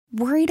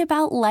Worried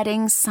about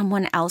letting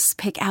someone else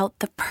pick out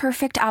the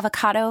perfect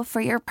avocado for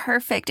your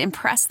perfect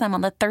impress them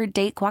on the third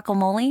date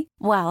guacamole?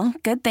 Well,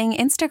 good thing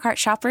Instacart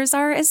shoppers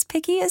are as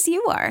picky as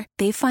you are.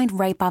 They find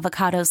ripe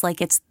avocados like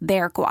it's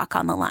their guac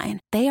on the line.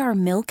 They are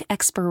milk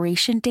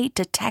expiration date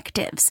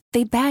detectives.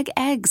 They bag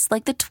eggs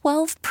like the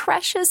 12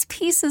 precious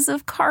pieces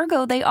of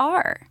cargo they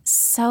are.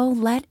 So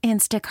let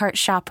Instacart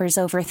shoppers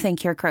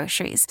overthink your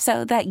groceries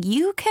so that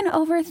you can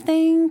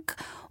overthink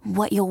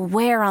what you'll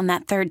wear on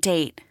that third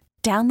date.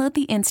 Download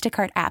the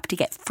Instacart app to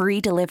get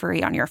free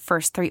delivery on your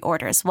first 3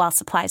 orders while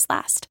supplies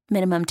last.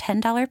 Minimum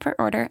 $10 per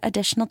order.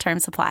 Additional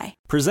terms apply.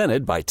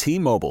 Presented by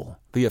T-Mobile,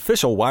 the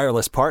official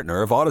wireless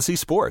partner of Odyssey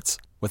Sports.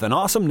 With an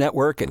awesome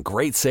network and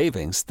great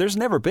savings, there's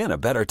never been a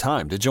better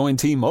time to join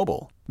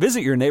T-Mobile. Visit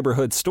your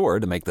neighborhood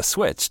store to make the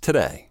switch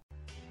today.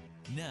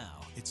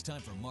 Now it's time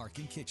for Mark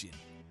and Kichen.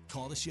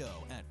 Call the show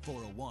at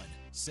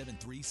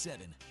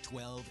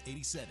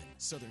 401-737-1287.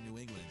 Southern New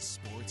England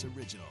Sports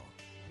Original.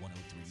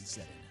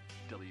 1037.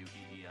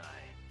 WEEI.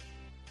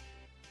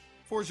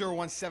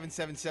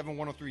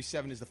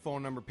 401-777-1037 is the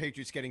phone number.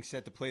 Patriots getting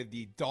set to play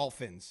the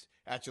Dolphins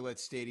at Gillette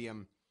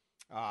Stadium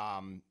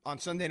on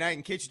Sunday night.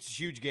 And Kitch, it's a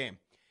huge game.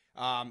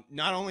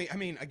 Not only,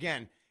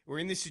 again, we're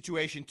in this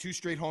situation, 2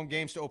 straight home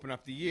games to open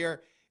up the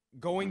year.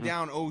 Going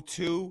down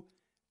 0-2,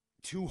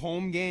 2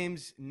 home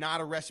games,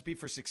 not a recipe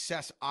for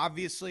success,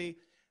 obviously.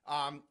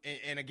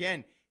 And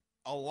again,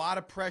 a lot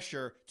of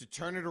pressure to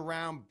turn it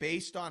around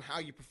based on how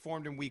you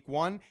performed in week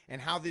 1 and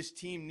how this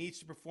team needs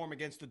to perform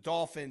against the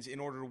Dolphins in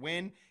order to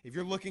win. If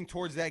you're looking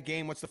towards that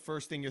game, what's the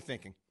first thing you're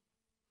thinking?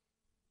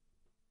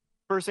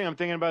 First thing I'm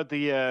thinking about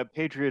the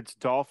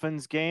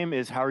Patriots-Dolphins game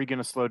is how are you going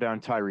to slow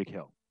down Tyreek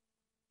Hill?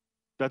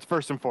 That's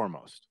first and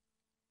foremost.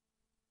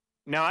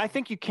 Now, I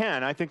think you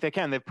can. I think they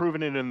can. They've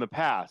proven it in the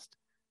past.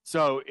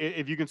 So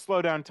if you can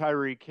slow down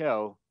Tyreek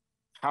Hill,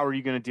 how are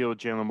you going to deal with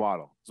Jalen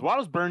Waddle? Because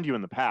Waddle's burned you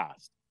in the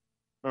past.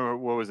 Remember,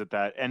 what was it,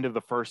 that end of the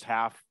first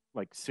half,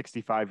 like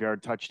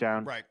 65-yard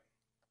touchdown? Right.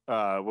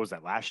 What was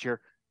that, last year?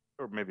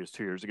 Or maybe it was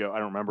 2 years ago. I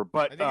don't remember.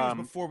 But I think it was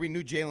before we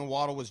knew Jalen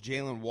Waddle was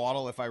Jalen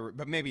Waddle,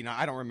 but maybe not.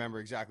 I don't remember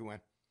exactly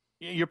when.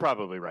 You're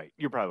probably right.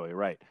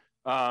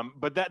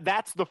 But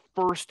that's the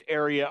first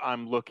area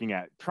I'm looking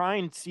at. Try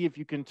and see if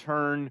you can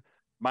turn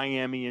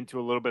Miami into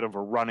a little bit of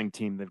a running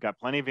team. They've got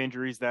plenty of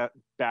injuries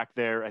back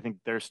there. I think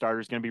their starter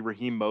is going to be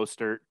Raheem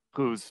Mostert,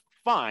 who's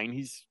fine.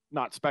 He's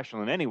not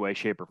special in any way,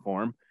 shape, or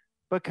form.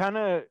 But kind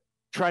of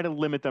try to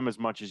limit them as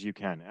much as you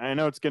can. I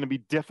know it's going to be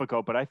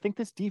difficult, but I think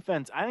the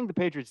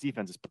Patriots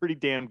defense is pretty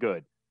damn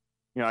good.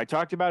 You know, I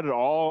talked about it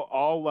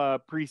all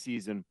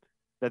preseason,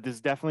 that this is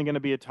definitely going to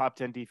be a top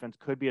 10 defense,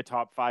 could be a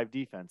top 5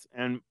 defense.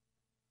 And,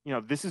 you know,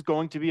 this is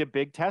going to be a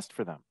big test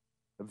for them,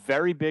 a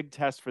very big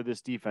test for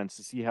this defense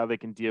to see how they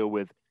can deal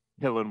with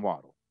Hill and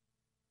Waddle.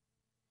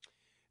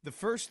 The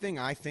first thing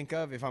I think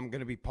of, if I'm going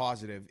to be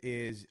positive,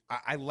 is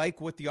I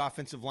like what the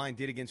offensive line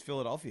did against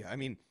Philadelphia. I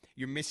mean,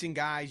 you're missing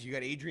guys. You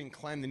got Adrian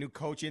Clem, the new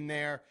coach, in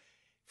there.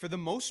 For the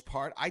most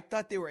part, I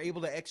thought they were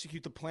able to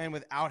execute the plan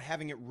without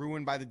having it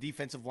ruined by the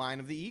defensive line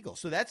of the Eagles.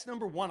 So that's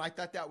number one. I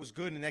thought that was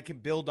good, and that can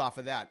build off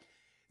of that.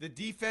 The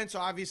defense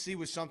obviously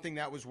was something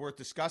that was worth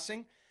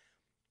discussing.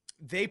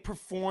 They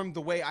performed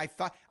the way I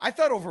thought. I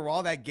thought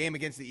overall that game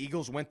against the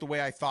Eagles went the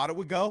way I thought it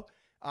would go.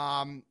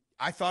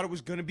 I thought it was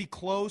going to be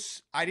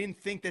close. I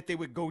didn't think that they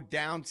would go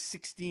down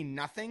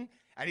 16-0.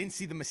 I didn't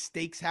see the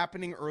mistakes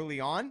happening early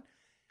on.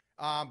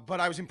 But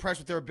I was impressed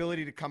with their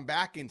ability to come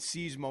back and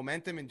seize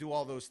momentum and do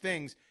all those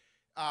things.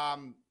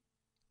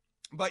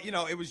 But, you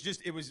know, it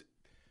was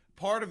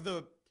part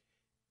of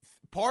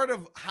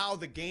how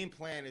the game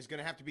plan is going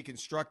to have to be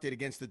constructed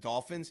against the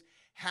Dolphins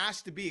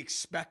has to be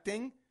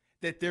expecting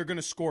that they're going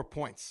to score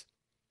points.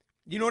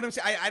 You know what I'm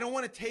saying? I don't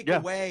want to take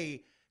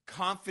away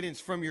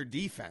confidence from your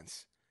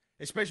defense,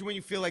 especially when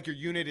you feel like your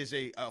unit is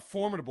a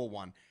formidable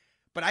one.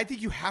 But I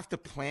think you have to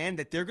plan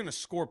that they're going to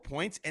score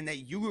points and that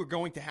you are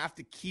going to have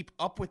to keep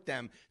up with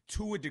them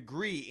to a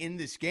degree in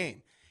this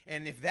game.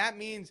 And if that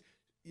means,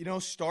 you know,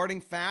 starting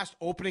fast,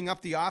 opening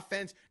up the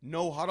offense,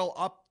 no huddle,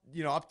 up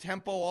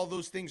tempo, all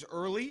those things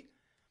early,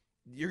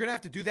 you're going to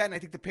have to do that. And I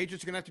think the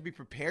Patriots are going to have to be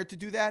prepared to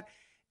do that.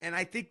 And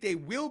I think they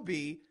will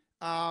be.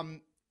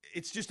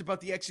 It's just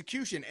about the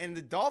execution. And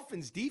the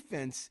Dolphins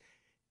defense,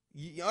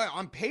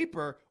 on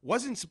paper,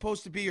 wasn't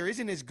supposed to be or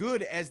isn't as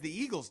good as the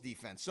Eagles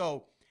defense.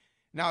 So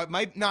now it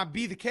might not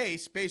be the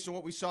case based on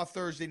what we saw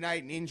Thursday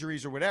night and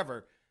injuries or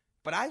whatever,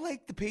 but I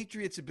like the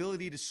Patriots'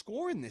 ability to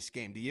score in this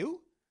game. Do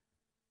you?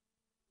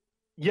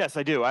 Yes,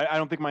 I do. I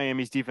don't think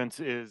Miami's defense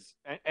is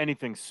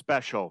anything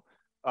special.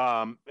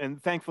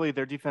 And thankfully,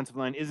 their defensive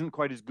line isn't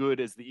quite as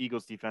good as the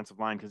Eagles' defensive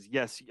line because,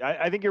 yes,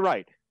 I think you're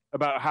right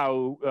about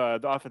how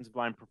the offensive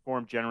line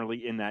performed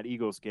generally in that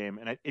Eagles game.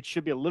 And it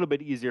should be a little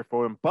bit easier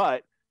for him.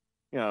 But,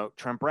 you know,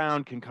 Trent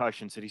Brown,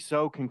 concussion,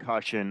 City-So,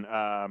 concussion,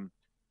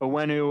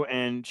 Owenu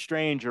and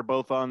Strange are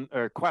both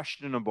are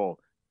questionable.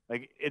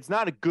 Like, it's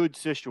not a good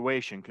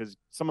situation because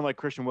someone like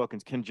Christian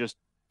Wilkins can just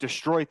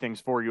destroy things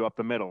for you up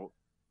the middle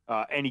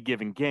any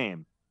given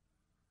game.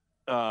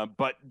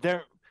 But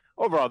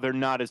overall, they're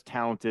not as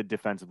talented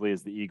defensively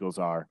as the Eagles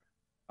are.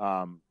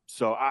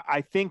 So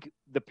I think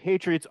the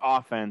Patriots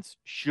offense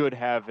should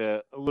have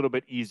a little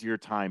bit easier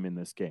time in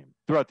this game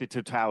throughout the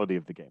totality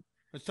of the game.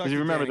 Let's talk to you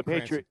remember Danny the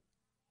Patriots.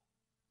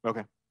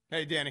 Okay.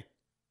 Hey, Danny.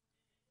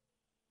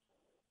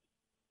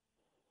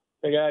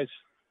 Hey, guys.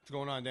 What's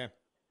going on, Dan?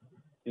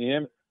 Can you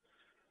hear me?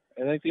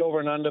 I think the over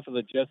and under for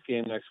the Jets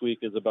game next week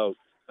is about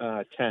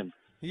 10.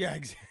 Yeah,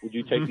 exactly. Would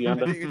you take the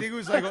under? I think it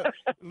was like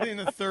in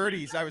the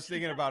 30s. I was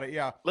thinking about it,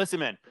 yeah. Listen,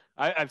 man,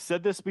 I've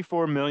said this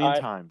before a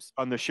million times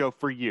on the show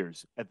for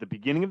years. At the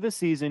beginning of the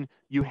season,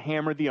 you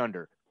hammer the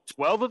under.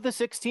 12 of the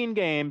 16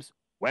 games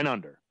went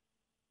under.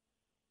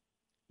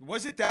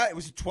 Was it that?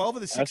 Was it 12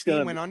 of the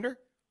 16 went under?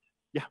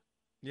 Yeah.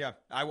 Yeah,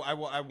 I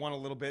won a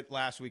little bit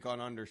last week on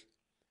unders.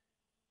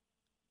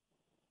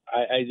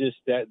 I just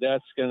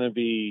that's going to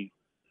be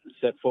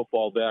set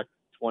football back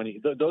 20.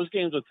 Those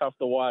games were tough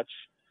to watch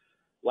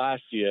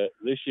last year.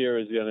 This year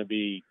is going to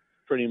be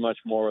pretty much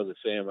more of the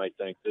same, I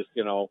think. Just,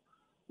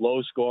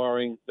 low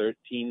scoring,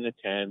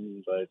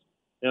 13-10, but,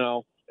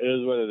 it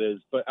is what it is.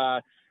 But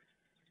I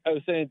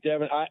was saying,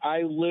 Devin,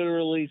 I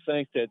literally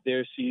think that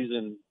their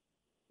season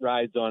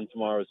rides on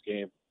tomorrow's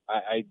game.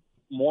 I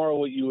more of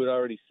what you had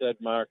already said,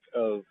 Mark,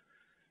 of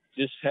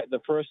just the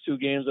first two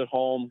games at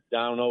home,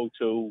 down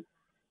 0-2.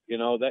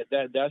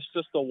 That's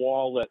just a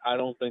wall that I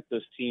don't think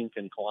this team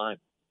can climb.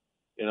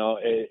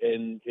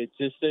 And it's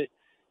just that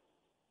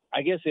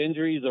I guess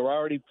injuries are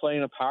already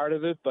playing a part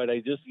of it, but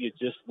you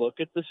just look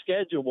at the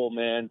schedule,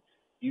 man.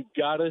 You've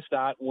got to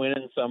start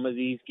winning some of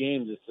these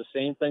games. It's the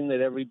same thing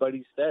that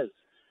everybody says.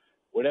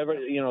 Whatever,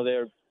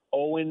 they're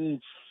 0-16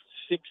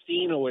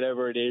 or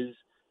whatever it is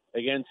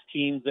against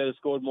teams that have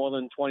scored more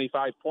than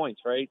 25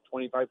 points, right?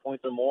 25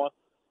 points or more.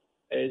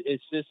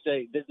 It's just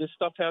this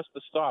stuff has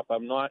to stop. I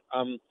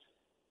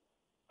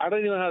don't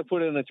even know how to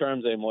put it into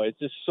terms anymore. It's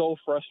just so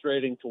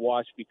frustrating to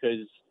watch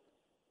because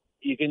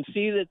you can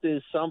see that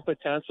there's some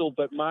potential,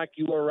 but Mark,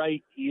 you are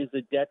right. He is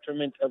a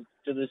detriment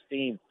to this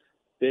team.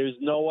 There's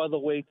no other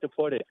way to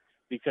put it,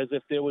 because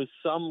if there was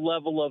some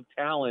level of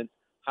talent,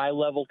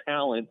 high-level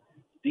talent,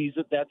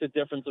 that's a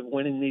difference of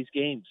winning these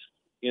games.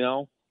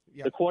 Yeah.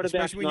 The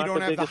quarterback's especially when you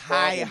don't have the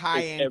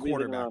high-end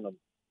quarterback.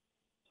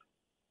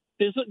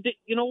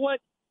 You know what?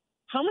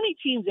 How many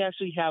teams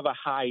actually have a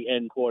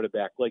high-end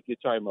quarterback like you're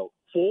talking about?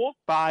 4?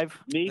 5.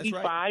 Maybe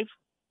right. 5?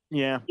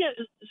 Yeah. Yeah,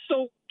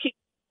 so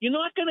you're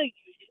not going to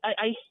 –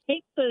 I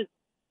hate the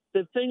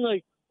thing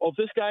like, if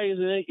this guy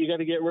isn't it, you got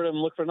to get rid of him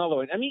and look for another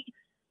one. I mean,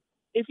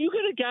 if you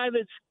get a guy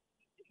that's,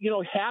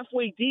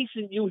 halfway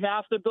decent, you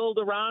have to build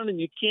around, and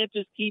you can't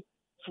just keep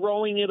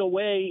throwing it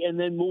away and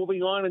then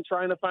moving on and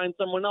trying to find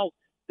someone else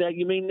that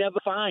you may never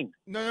find.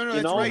 No,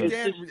 that's right,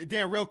 Dan.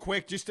 Dan, real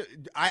quick,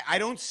 I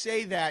don't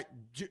say that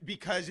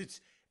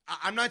because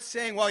I'm not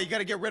saying, well, you got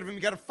to get rid of him.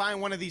 You got to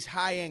find one of these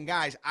high-end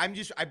guys. I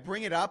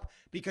bring it up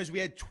because we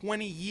had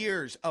 20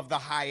 years of the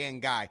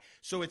high-end guy.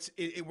 So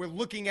we're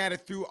looking at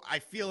it through, I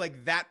feel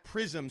like, that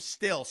prism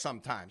still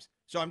sometimes.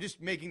 So I'm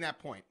just making that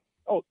point.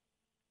 Oh,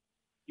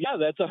 yeah,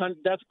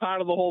 that's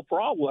part of the whole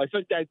problem. I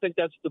think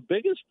that's the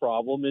biggest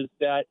problem is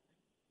that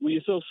when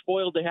you're so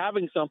spoiled to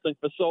having something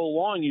for so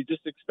long, you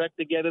just expect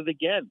to get it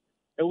again.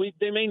 And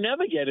they may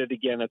never get it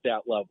again at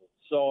that level.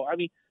 So, I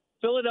mean,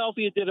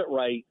 Philadelphia did it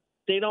right.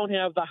 They don't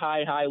have the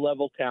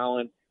high-level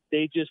talent.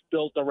 They just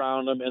built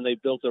around them, and they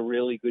built a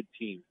really good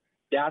team.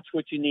 That's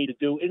what you need to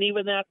do. And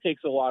even that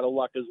takes a lot of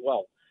luck as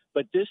well.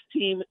 But this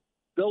team,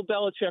 Bill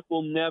Belichick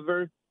will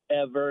never,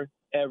 ever,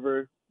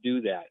 ever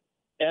do that.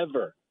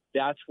 Ever.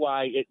 That's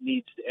why it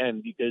needs to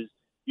end, because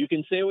you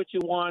can say what you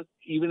want,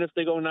 even if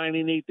they go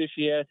 9-8 this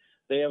year.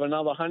 They have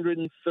another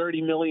 $130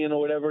 million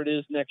or whatever it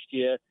is next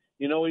year.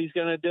 You know what he's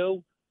going to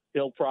do?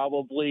 He'll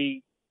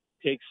probably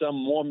take some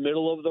more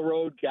middle of the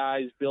road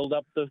guys, build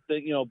up some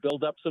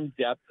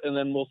depth, and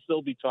then we'll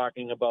still be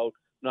talking about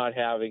not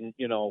having,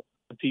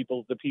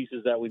 the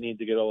pieces that we need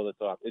to get over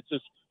the top. It's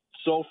just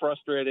so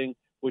frustrating,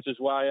 which is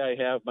why I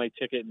have my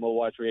ticket and we'll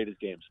watch Raiders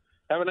games.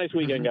 Have a nice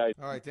weekend, guys.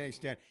 All right, thanks,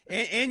 Dan.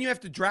 And you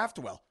have to draft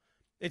well.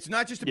 It's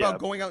not just about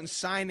going out and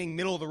signing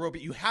middle of the road,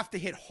 but you have to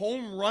hit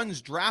home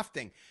runs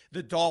drafting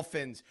the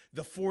Dolphins,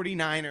 the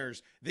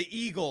 49ers, the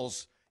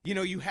Eagles.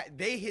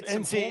 They hit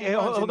some home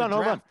runs in the draft.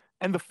 Hold on.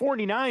 And the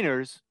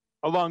 49ers,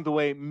 along the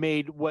way,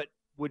 made what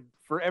would,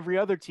 for every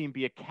other team,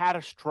 be a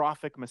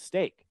catastrophic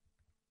mistake.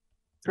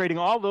 Trading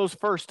all those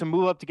first to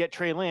move up to get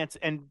Trey Lance,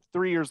 and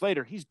 3 years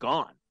later, he's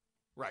gone.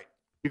 Right.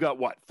 You got,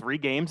 3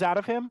 games out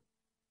of him?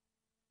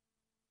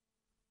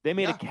 They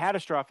made a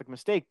catastrophic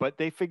mistake, but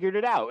they figured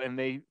it out, and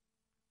they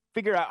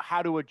figure out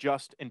how to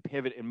adjust and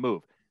pivot and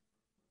move.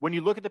 When you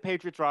look at the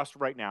Patriots roster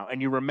right now,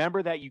 and you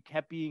remember that you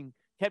kept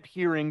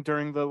hearing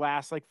during the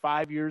last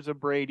 5 years of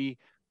Brady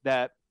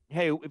that,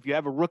 hey, if you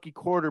have a rookie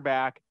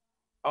quarterback,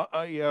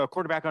 a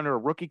quarterback under a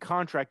rookie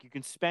contract, you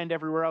can spend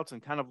everywhere else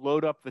and kind of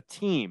load up the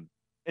team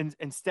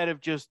instead of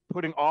just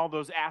putting all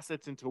those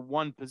assets into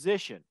one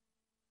position.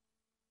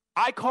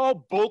 I call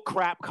bull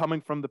crap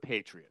coming from the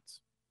Patriots.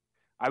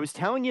 I was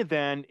telling you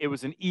then it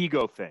was an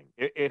ego thing.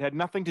 It had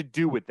nothing to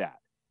do with that.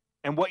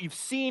 And what you've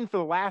seen for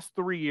the last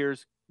 3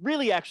 years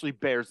really actually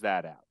bears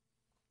that out.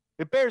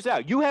 It bears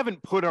out. You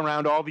haven't put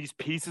around all these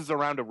pieces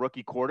around a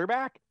rookie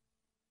quarterback.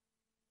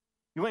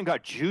 You went and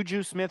got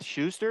Juju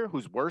Smith-Schuster,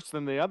 who's worse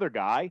than the other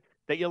guy,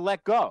 that you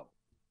let go.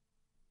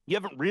 You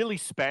haven't really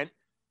spent.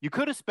 You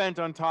could have spent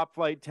on top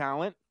flight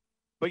talent,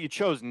 but you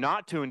chose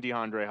not to in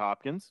DeAndre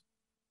Hopkins.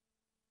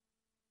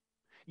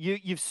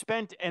 You've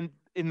spent and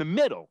in the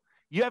middle.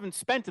 You haven't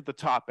spent at the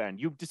top end.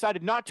 You've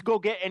decided not to go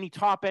get any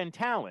top end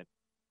talent.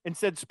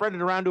 Instead, spread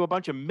it around to a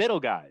bunch of middle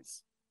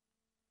guys.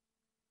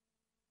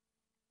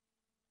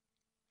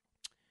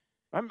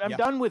 I'm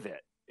done with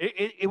it.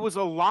 It was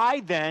a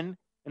lie then,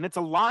 and it's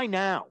a lie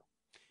now.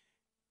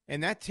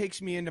 And that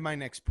takes me into my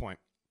next point,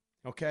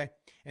 okay?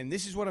 And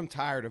this is what I'm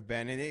tired of,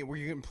 Ben. And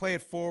we're going to play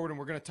it forward, and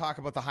we're going to talk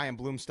about the High and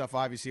Bloom stuff,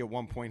 obviously, at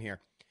one point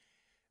here.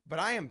 But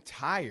I am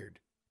tired,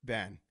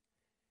 Ben,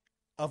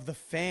 of the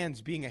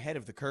fans being ahead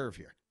of the curve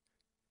here,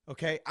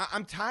 okay?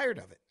 I'm tired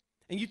of it.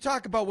 And you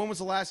talk about when was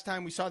the last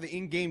time we saw the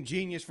in-game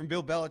genius from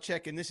Bill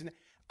Belichick and this and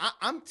that.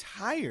 I'm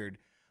tired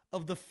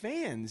of the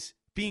fans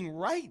being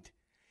right.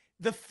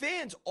 The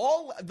fans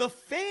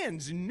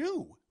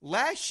knew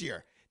last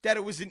year that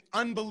it was an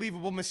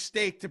unbelievable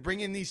mistake to bring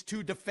in these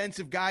two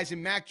defensive guys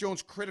in Mac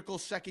Jones' critical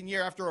second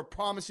year after a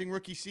promising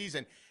rookie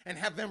season and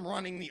have them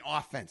running the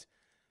offense.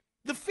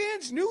 The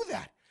fans knew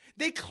that.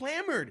 They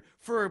clamored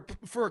for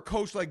a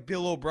coach like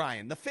Bill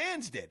O'Brien. The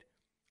fans did.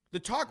 The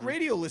talk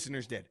radio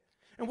listeners did.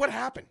 And what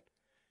happened?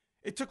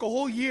 It took a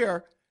whole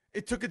year.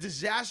 It took a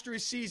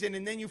disastrous season,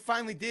 and then you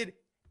finally did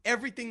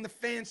everything the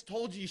fans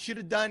told you should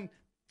have done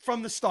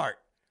from the start.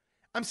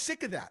 I'm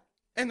sick of that.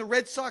 And the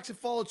Red Sox have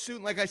followed suit.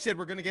 And like I said,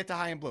 we're going to get to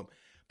High and Bloom.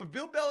 But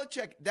Bill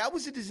Belichick, that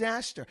was a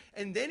disaster.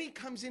 And then he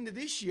comes into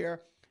this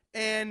year,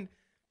 and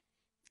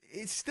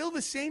it's still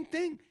the same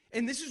thing.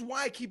 And this is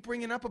why I keep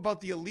bringing up about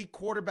the elite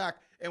quarterback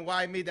and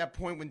why I made that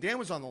point when Dan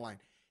was on the line.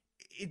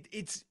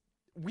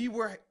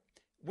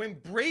 When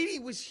Brady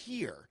was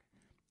here,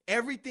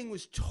 everything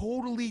was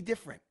totally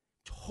different.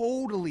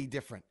 Totally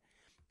different.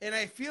 And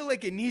I feel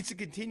like it needs to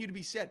continue to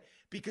be said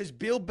because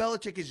Bill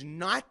Belichick is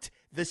not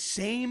the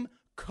same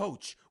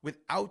coach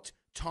without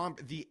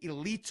the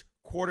elite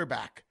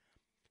quarterback.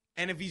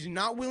 And if he's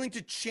not willing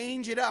to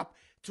change it up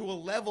to a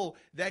level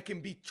that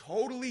can be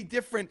totally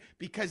different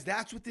because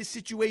that's what this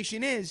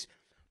situation is,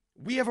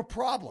 we have a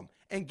problem.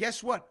 And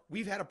guess what?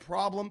 We've had a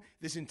problem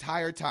this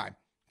entire time.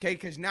 Okay,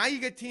 because now you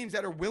get teams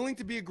that are willing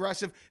to be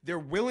aggressive. They're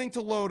willing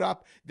to load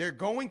up. They're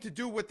going to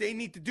do what they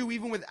need to do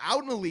even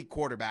without an elite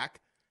quarterback.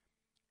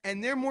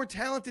 And they're more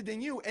talented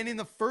than you. And in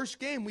the first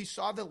game, we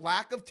saw the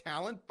lack of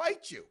talent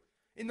bite you.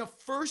 In the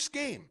first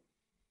game.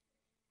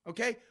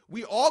 Okay?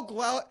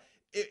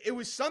 It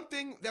was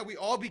something that we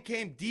all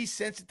became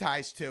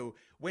desensitized to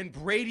when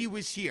Brady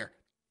was here.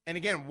 And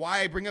again,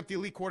 why I bring up the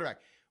elite quarterback.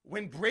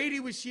 When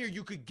Brady was here,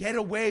 you could get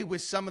away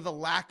with some of the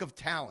lack of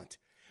talent.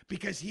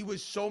 Because he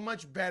was so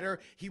much better.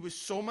 He was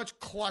so much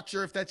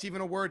clutcher, if that's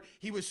even a word.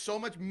 He was so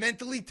much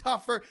mentally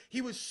tougher.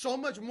 He was so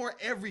much more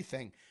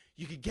everything.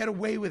 You could get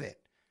away with it.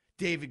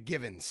 David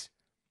Givens,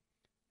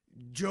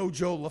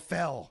 JoJo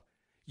LaFell.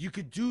 You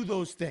could do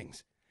those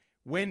things.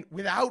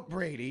 Without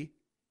Brady,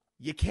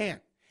 you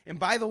can't. And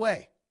by the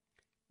way,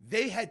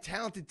 they had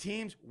talented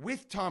teams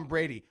with Tom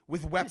Brady,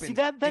 with weapons,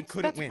 and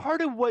couldn't win. That's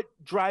part of what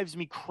drives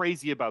me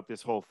crazy about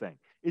this whole thing.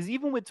 Is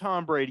even with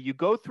Tom Brady, you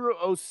go through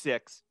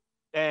 06,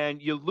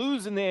 and you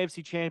lose in the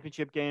AFC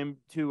Championship game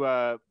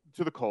to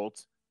the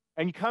Colts,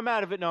 and you come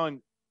out of it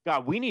knowing,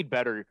 God, we need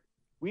better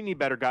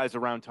guys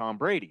around Tom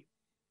Brady,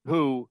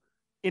 who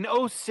in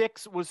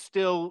 06 was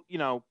still,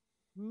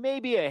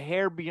 maybe a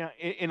hair behind,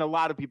 in a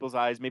lot of people's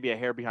eyes, maybe a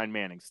hair behind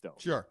Manning still.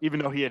 Sure. Even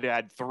though he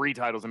had 3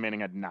 titles and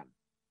Manning had none.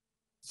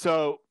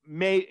 So,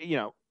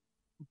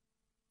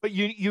 but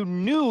you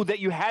knew that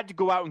you had to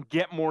go out and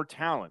get more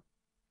talent.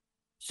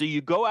 So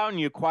you go out and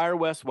you acquire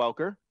Wes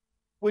Welker,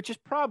 which is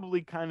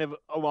probably kind of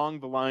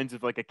along the lines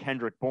of like a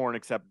Kendrick Bourne,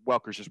 except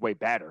Welker's just way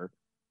better,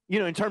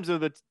 in terms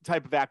of the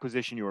type of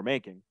acquisition you were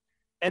making.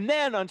 And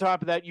then on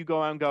top of that, you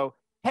go out and go,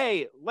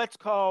 hey, let's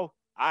call,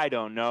 I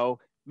don't know,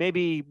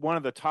 maybe one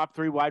of the top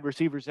 3 wide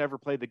receivers to ever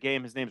played the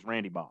game. His name's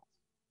Randy Moss.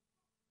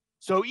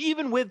 So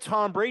even with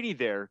Tom Brady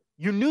there,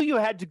 you knew you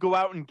had to go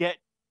out and get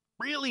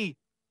really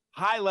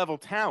high-level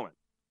talent.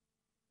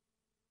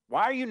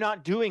 Why are you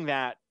not doing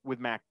that with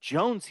Mac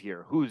Jones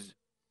here, who's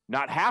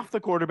not half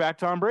the quarterback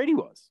Tom Brady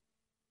was?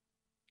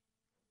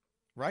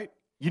 Right.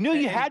 You knew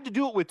you had to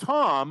do it with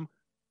Tom,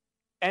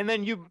 and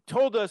then you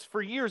told us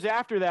for years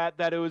after that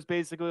it was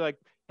basically like,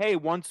 hey,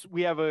 once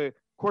we have a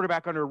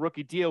quarterback under a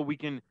rookie deal, we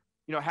can,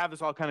 have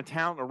this all kind of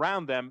talent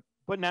around them,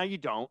 but now you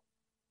don't.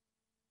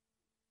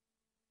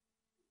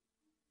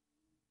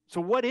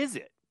 So what is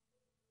it?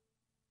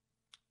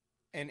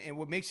 And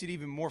what makes it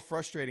even more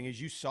frustrating is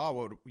you saw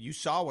what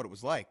it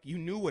was like. You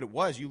knew what it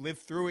was. You lived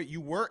through it.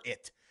 You were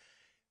it.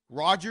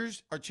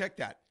 Rodgers, or check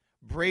that.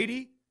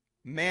 Brady,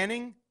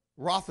 Manning,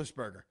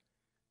 Roethlisberger.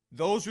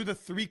 Those were the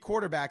 3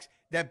 quarterbacks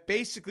that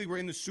basically were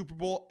in the Super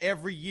Bowl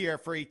every year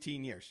for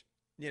 18 years.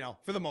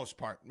 for the most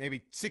part.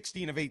 Maybe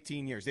 16 of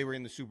 18 years they were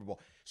in the Super Bowl.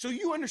 So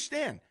you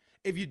understand,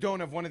 if you don't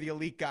have one of the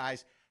elite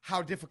guys,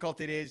 how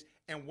difficult it is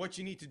and what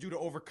you need to do to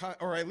overcome,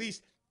 or at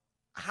least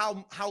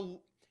how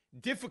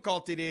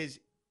difficult it is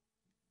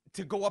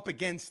to go up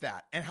against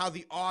that, and how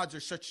the odds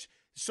are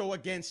so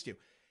against you.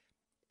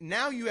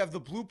 Now you have the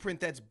blueprint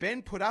that's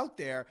been put out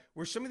there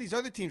where some of these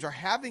other teams are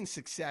having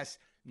success,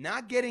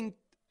 not getting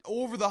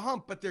over the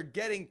hump, but they're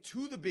getting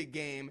to the big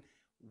game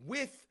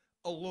with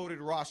a loaded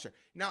roster.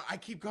 Now, I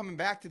keep coming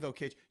back to, though,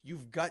 Kitch,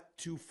 you've got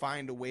to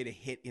find a way to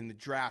hit in the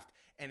draft,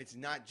 and it's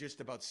not just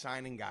about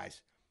signing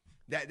guys.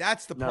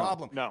 That's the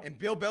problem. No. And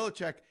Bill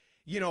Belichick,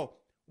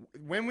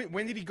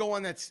 when did he go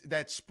on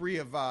that spree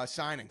of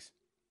signings?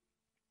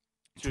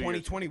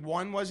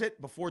 2021, was it?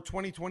 Before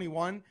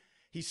 2021?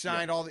 He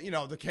signed all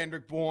the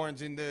Kendrick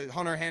Bournes and the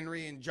Hunter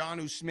Henry and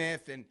Jonnu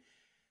Smith. And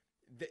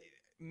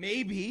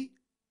maybe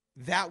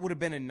that would have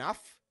been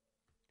enough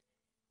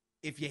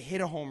if you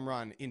hit a home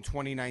run in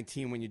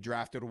 2019 when you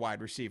drafted a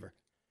wide receiver.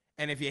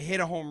 And if you hit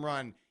a home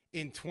run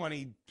in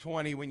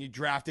 2020 when you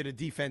drafted a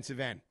defensive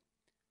end.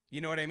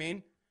 You know what I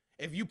mean?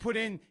 If you put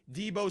in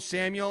Deebo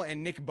Samuel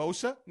and Nick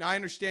Bosa, now I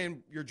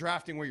understand you're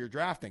drafting where you're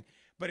drafting.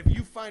 But if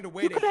you find a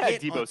way to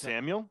hit Deebo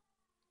Samuel.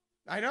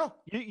 I know.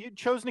 You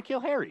chose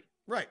N'Keal Harry.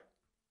 Right.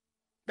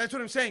 That's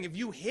what I'm saying. If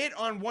you hit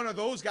on one of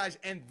those guys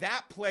and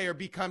that player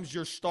becomes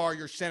your star,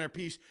 your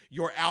centerpiece,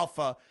 your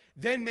alpha,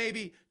 then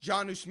maybe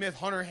Jonnu Smith,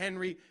 Hunter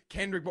Henry,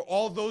 Kendrick, but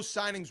all those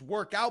signings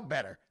work out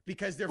better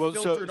because they're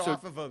filtered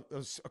off of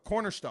a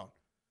cornerstone.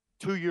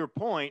 To your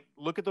point,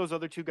 look at those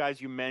other two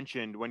guys you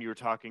mentioned when you were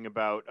talking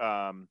about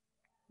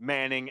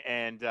Manning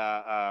and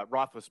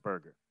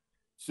Roethlisberger.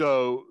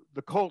 So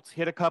the Colts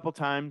hit a couple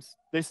times.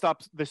 They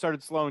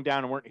started slowing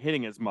down and weren't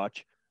hitting as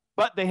much.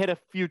 But they hit a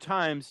few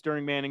times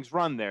during Manning's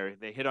run there.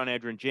 They hit on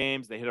Edgerrin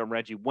James. They hit on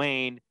Reggie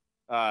Wayne,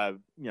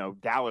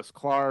 Dallas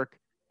Clark.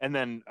 And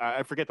then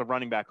I forget the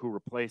running back who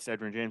replaced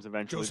Edgerrin James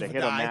eventually. Joseph They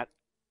hit on that.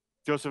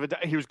 Joseph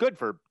Adai. He was good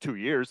for 2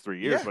 years,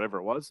 3 years, whatever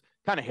it was.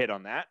 Kind of hit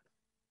on that.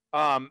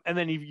 And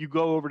then you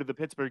go over to the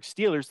Pittsburgh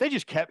Steelers. They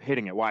just kept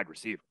hitting at wide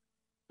receiver.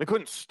 They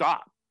couldn't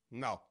stop.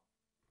 No.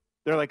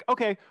 They're like,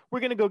 okay, we're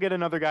going to go get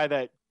another guy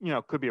that,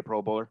 could be a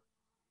Pro Bowler.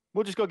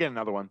 We'll just go get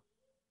another one.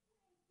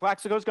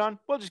 Plaxico's gone.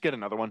 We'll just get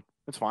another one.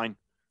 It's fine.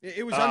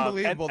 It was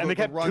unbelievable. And they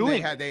kept run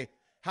doing they had.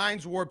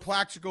 Hines Ward,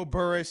 Plaxico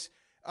Burress,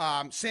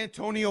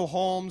 Santonio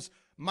Holmes,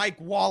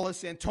 Mike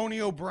Wallace,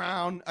 Antonio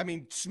Brown. I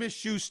mean,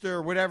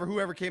 Smith-Schuster,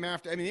 whoever came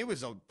after. I mean, it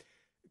was a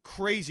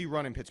crazy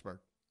run in Pittsburgh.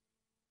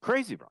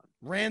 Crazy run.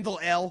 Randall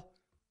L.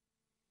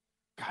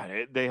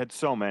 God, they had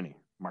so many.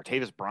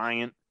 Martavis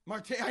Bryant.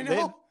 I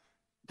know.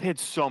 They had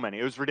so many.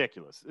 It was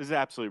ridiculous. It was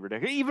absolutely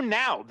ridiculous. Even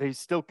now, they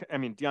still. I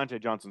mean,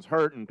 Deontay Johnson's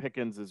hurt, and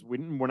Pickens is.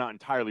 We're not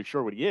entirely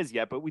sure what he is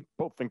yet, but we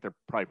both think they're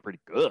probably pretty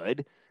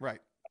good. Right.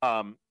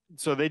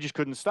 So they just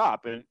couldn't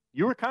stop, and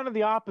you were kind of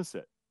the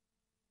opposite.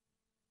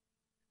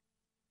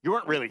 You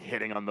weren't really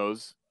hitting on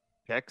those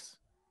picks.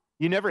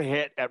 You never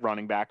hit at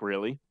running back,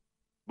 really.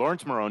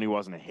 Lawrence Maroney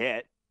wasn't a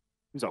hit.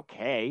 He was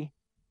okay.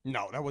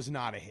 No, that was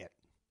not a hit.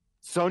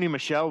 Sony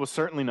Michel was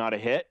certainly not a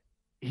hit.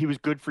 He was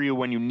good for you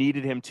when you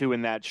needed him to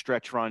in that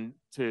stretch run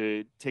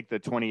to take the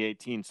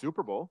 2018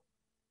 Super Bowl.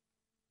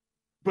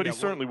 But he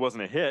certainly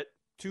wasn't a hit.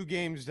 2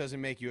 games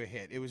doesn't make you a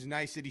hit. It was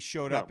nice that he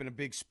showed up in a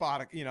big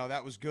spot.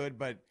 That was good,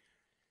 but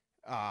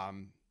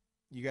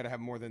you got to have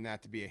more than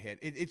that to be a hit.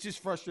 It's just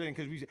frustrating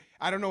because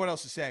I don't know what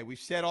else to say. We've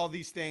said all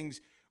these things.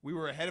 We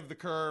were ahead of the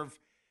curve.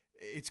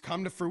 It's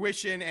come to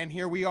fruition, and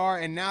here we are.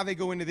 And now they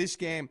go into this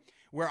game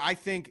where I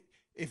think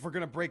if we're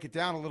going to break it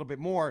down a little bit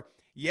more,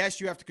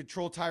 yes, you have to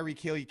control Tyreek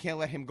Hill. You can't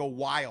let him go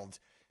wild.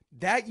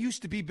 That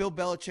used to be Bill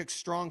Belichick's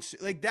strong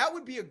suit. Like, that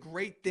would be a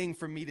great thing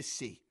for me to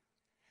see.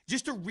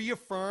 Just to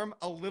reaffirm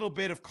a little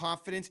bit of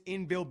confidence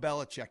in Bill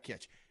Belichick,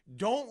 Kitch.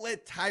 Don't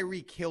let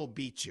Tyreek Hill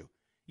beat you.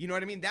 You know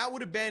what I mean? That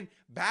would have been,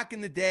 back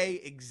in the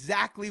day,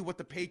 exactly what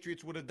the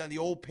Patriots would have done, the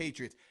old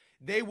Patriots.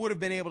 They would have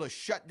been able to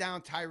shut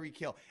down Tyreek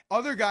Hill.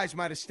 Other guys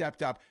might have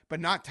stepped up, but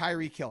not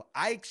Tyreek Hill.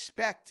 I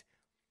expect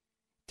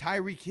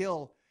Tyreek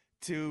Hill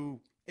to,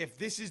 if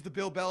this is the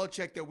Bill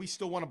Belichick that we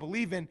still want to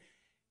believe in,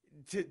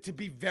 to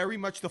be very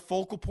much the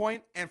focal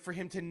point and for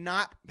him to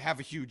not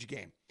have a huge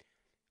game.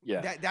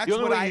 Yeah. That's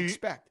what I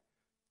expect.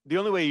 The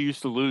only way you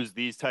used to lose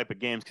these type of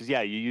games, because, you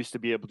used to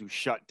be able to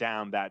shut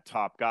down that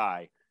top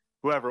guy,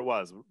 whoever it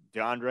was,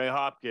 DeAndre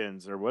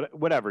Hopkins or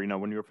whatever,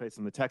 when you were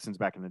facing the Texans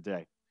back in the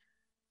day.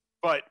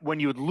 But when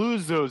you would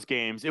lose those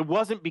games, it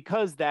wasn't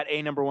because that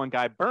number one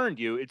guy burned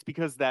you. It's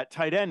because that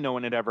tight end no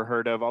one had ever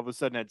heard of all of a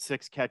sudden had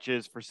 6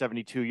 catches for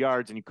 72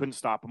 yards and you couldn't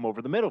stop him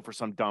over the middle for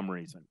some dumb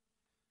reason.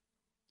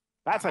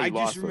 That's how you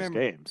lost those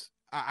games.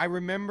 I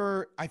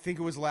remember, I think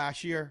it was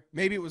last year.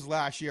 Maybe it was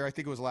last year. I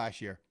think it was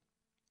last year.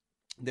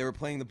 They were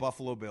playing the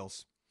Buffalo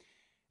Bills.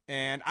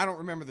 And I don't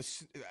remember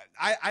this.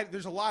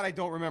 There's a lot I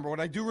don't remember. What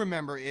I do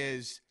remember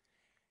is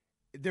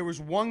there was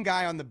one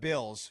guy on the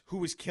Bills who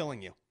was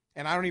killing you.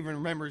 And I don't even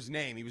remember his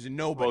name. He was a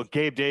nobody. Well,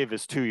 Gabe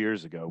Davis 2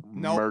 years ago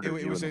murdered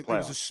it was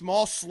a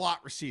small slot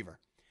receiver.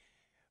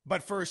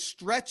 But for a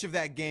stretch of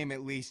that game,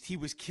 at least, he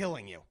was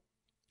killing you.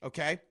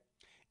 okay?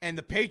 And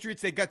the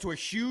Patriots, they got to a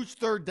huge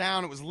third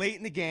down. It was late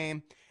in the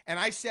game. And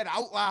I said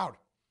out loud,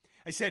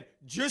 I said,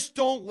 just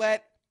don't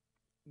let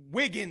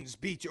Wiggins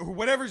beat you, or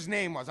whatever his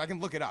name was. I can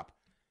look it up.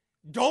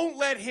 Don't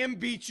let him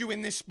beat you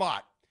in this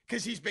spot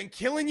because he's been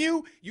killing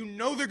you. You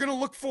know they're going to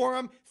look for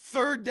him.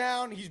 Third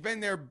down, he's been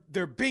their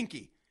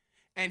binky.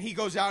 And he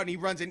goes out and he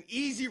runs an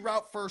easy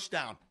route first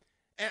down.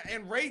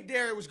 And right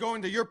there, it was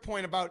going to your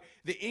point about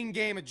the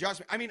in-game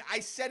adjustment. I mean,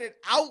 I said it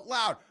out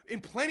loud in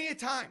plenty of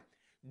time.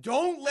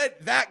 Don't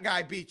let that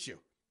guy beat you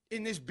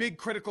in this big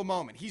critical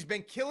moment. He's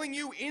been killing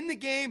you in the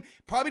game.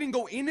 Probably didn't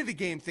go into the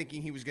game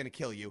thinking he was going to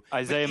kill you.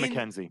 Isaiah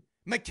McKenzie.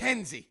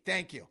 McKenzie,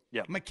 thank you.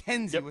 Yep.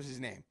 McKenzie was his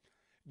name.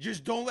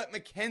 Just don't let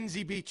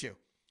McKenzie beat you.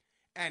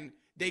 And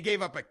they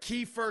gave up a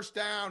key first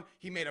down.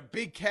 He made a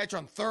big catch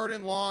on 3rd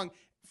and long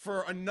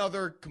for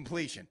another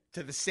completion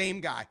to the same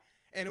guy.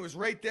 And it was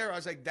right there. I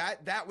was like,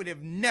 that would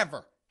have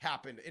never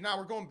happened. And now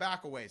we're going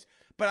back a ways.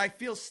 But I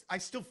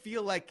still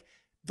feel like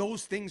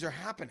those things are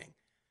happening.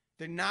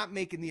 They're not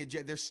making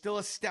they're still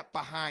a step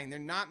behind. They're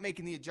not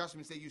making the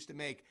adjustments they used to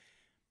make.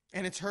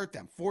 And it's hurt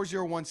them.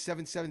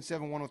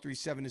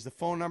 401-777-1037 is the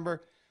phone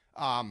number.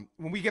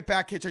 When we get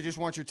back, Hitch, I just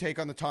want your take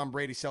on the Tom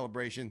Brady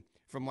celebration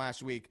from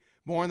last week.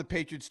 More on the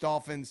Patriots,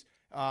 Dolphins,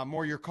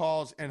 more your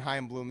calls, and High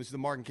and Bloom. This is the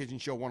Mark and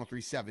Kichen Show,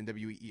 103.7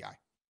 WEEI.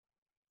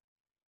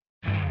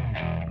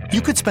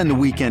 You could spend the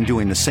weekend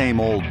doing the same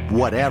old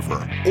whatever,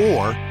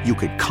 or you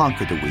could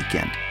conquer the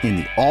weekend in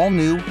the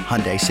all-new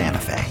Hyundai Santa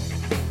Fe.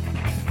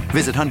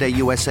 Visit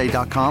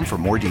HyundaiUSA.com for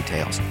more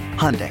details.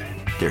 Hyundai,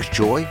 there's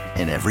joy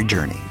in every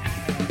journey.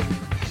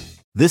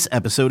 This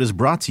episode is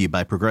brought to you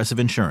by Progressive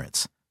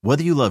Insurance.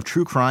 Whether you love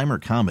true crime or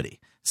comedy,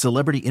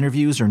 celebrity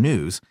interviews or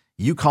news,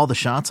 you call the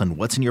shots on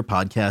what's in your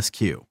podcast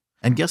queue.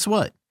 And guess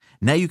what?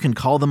 Now you can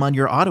call them on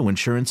your auto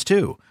insurance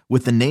too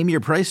with the Name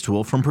Your Price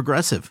tool from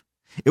Progressive.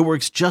 It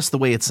works just the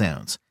way it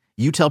sounds.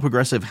 You tell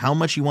Progressive how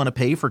much you want to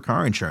pay for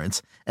car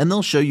insurance, and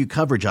they'll show you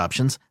coverage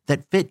options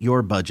that fit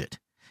your budget.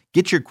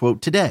 Get your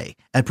quote today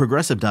at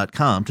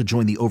Progressive.com to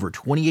join the over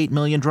 28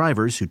 million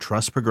drivers who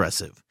trust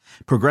Progressive.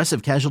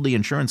 Progressive Casualty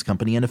Insurance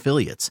Company and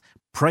Affiliates.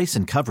 Price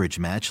and coverage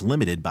match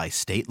limited by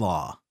state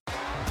law.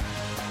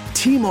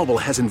 T-Mobile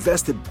has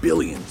invested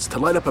billions to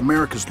light up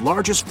America's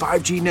largest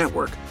 5G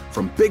network,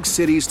 from big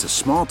cities to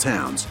small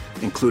towns,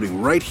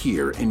 including right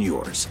here in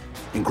yours.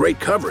 And great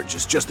coverage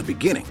is just the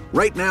beginning.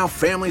 Right now,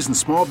 families and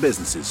small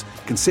businesses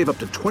can save up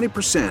to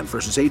 20%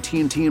 versus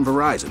AT&T and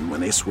Verizon when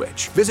they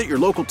switch. Visit your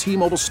local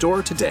T-Mobile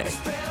store today.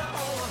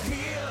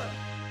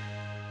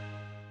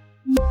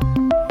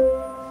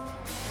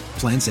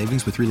 Plan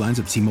savings with 3 lines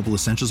of T-Mobile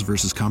Essentials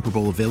versus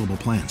comparable available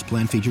plans.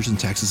 Plan features and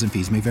taxes and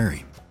fees may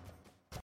vary.